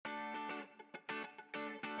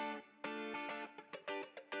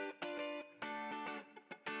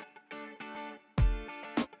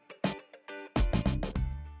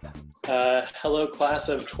Hello, class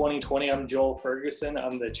of 2020. I'm Joel Ferguson.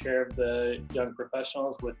 I'm the chair of the Young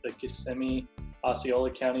Professionals with the Kissimmee,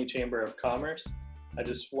 Osceola County Chamber of Commerce. I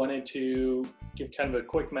just wanted to give kind of a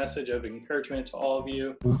quick message of encouragement to all of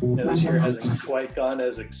you. This year hasn't quite gone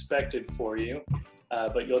as expected for you,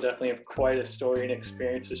 but you'll definitely have quite a story and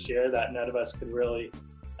experience to share that none of us could really,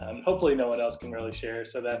 hopefully no one else can really share.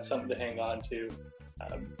 So that's something to hang on to.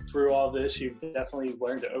 Through all this, you've definitely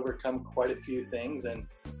learned to overcome quite a few things and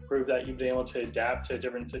prove that you've been able to adapt to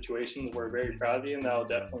different situations. We're very proud of you, and that'll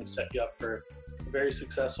definitely set you up for a very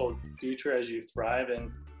successful future as you thrive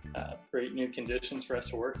and create new conditions for us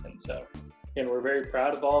to work in. So, again, we're very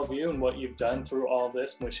proud of all of you and what you've done through all of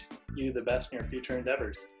this, and wish you the best in your future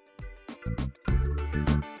endeavors.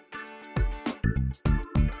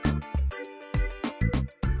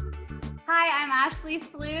 Hi, I'm Ashley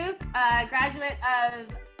Fluke, graduate of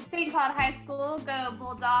St. Cloud High School, Go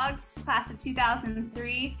Bulldogs, class of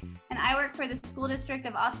 2003, and I work for the school district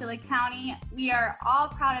of Osceola County. We are all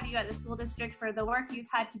proud of you at the school district for the work you've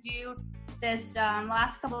had to do this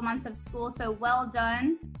last couple of months of school, so well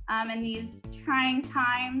done in these trying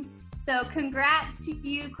times. So congrats to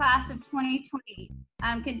you, class of 2020.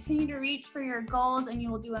 Continue to reach for your goals and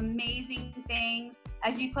you will do amazing things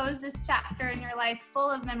as you close this chapter in your life full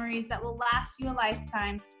of memories that will last you a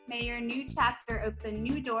lifetime. May your new chapter open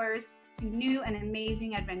new doors to new and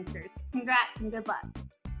amazing adventures. Congrats and good luck.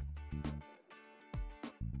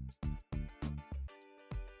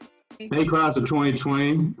 Hey, class of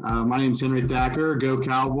 2020. My name is Henry Thacker, Go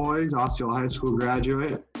Cowboys, Osceola High School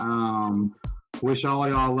graduate. Wish all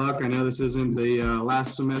y'all luck. I know this isn't the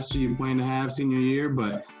last semester you plan to have senior year,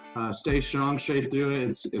 but stay strong, straight through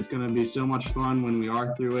it. It's going to be so much fun when we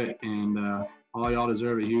are through it, and all y'all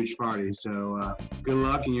deserve a huge party. So good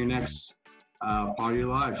luck in your next part of your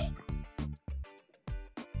life.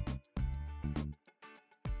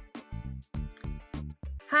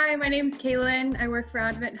 Hi, my name is Kaylin. I work for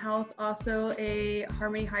Advent Health, also a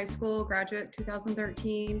Harmony High School graduate,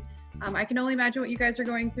 2013. I can only imagine what you guys are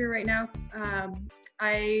going through right now.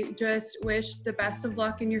 I just wish the best of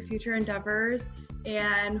luck in your future endeavors,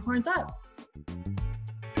 and horns up.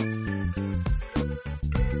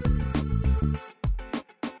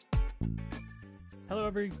 Hello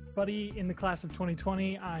everybody in the class of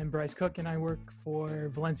 2020. I'm Bryce Cook and I work for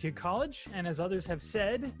Valencia College. And as others have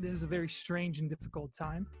said, this is a very strange and difficult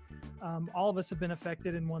time. All of us have been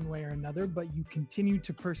affected in one way or another, but you continue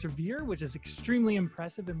to persevere, which is extremely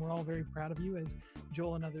impressive, and we're all very proud of you, as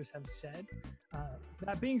Joel and others have said.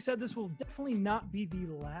 That being said, this will definitely not be the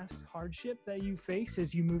last hardship that you face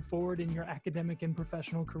as you move forward in your academic and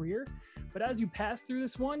professional career. But as you pass through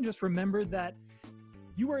this one, just remember that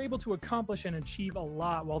you were able to accomplish and achieve a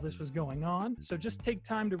lot while this was going on. So just take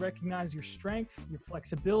time to recognize your strength, your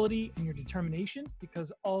flexibility, and your determination,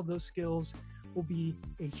 because all of those skills will be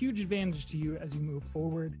a huge advantage to you as you move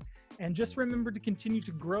forward. And just remember to continue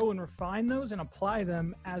to grow and refine those and apply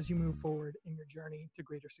them as you move forward in your journey to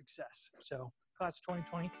greater success. So class of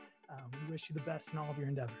 2020, we wish you the best in all of your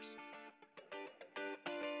endeavors.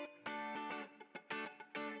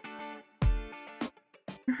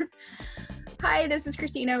 Hi, this is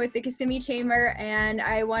Christina with the Kissimmee Chamber, and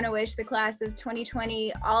I want to wish the class of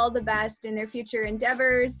 2020 all the best in their future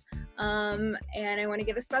endeavors. And I want to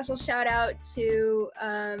give a special shout out to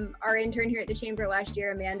our intern here at the Chamber last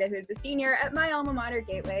year, Amanda, who's a senior at my alma mater,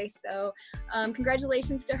 Gateway. So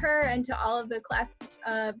congratulations to her and to all of the class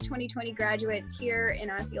of 2020 graduates here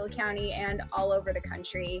in Osceola County and all over the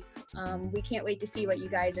country. We can't wait to see what you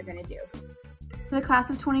guys are going to do. For the class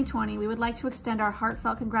of 2020, we would like to extend our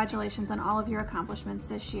heartfelt congratulations on all of your accomplishments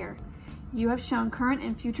this year. You have shown current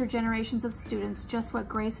and future generations of students just what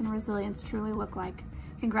grace and resilience truly look like.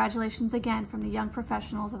 Congratulations again from the young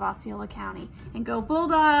professionals of Osceola County. And go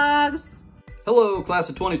Bulldogs! Hello, class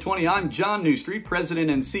of 2020. I'm John Newstreet, President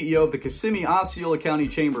and CEO of the Kissimmee Osceola County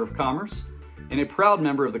Chamber of Commerce, and a proud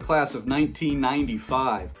member of the class of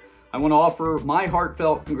 1995. I want to offer my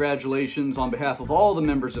heartfelt congratulations on behalf of all the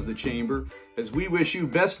members of the Chamber as we wish you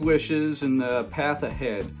best wishes in the path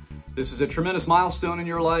ahead. This is a tremendous milestone in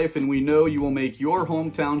your life, and we know you will make your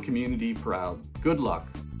hometown community proud. Good luck.